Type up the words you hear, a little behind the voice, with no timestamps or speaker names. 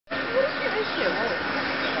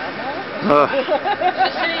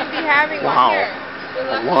Shouldn't be having one Wow. here.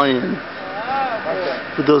 A lion.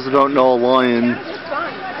 Oh. For those who don't know, a lion.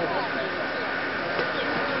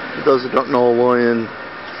 For those who don't know, a lion.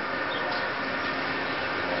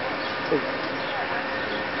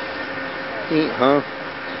 Neat, huh?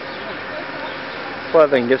 Quite a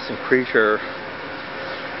magnificent creature.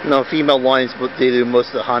 No, female lions, but they do most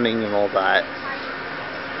of the hunting and all that.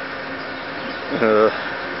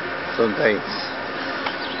 Some things.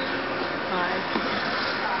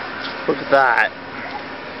 Look at that.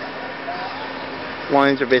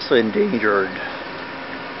 Lions are basically endangered.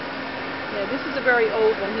 Yeah, this is a very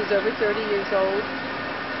old one. He's over 30 years old.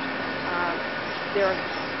 There are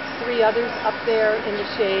 3 others up there in the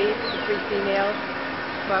shade, the 3 females.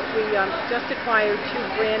 But we just acquired 2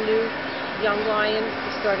 brand new young lions to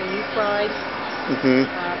start a new pride.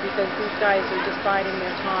 Because these guys are just biding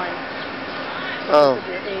their time because of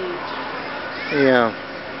their age. Yeah.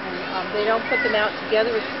 And they don't put them out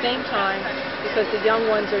together at the same time because the young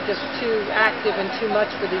ones are just too active and too much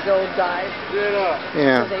for these old guys.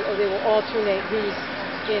 Yeah. So they will alternate who's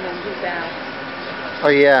in and who's out. Oh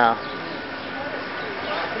yeah.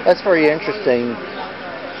 That's very interesting.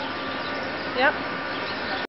 Yep.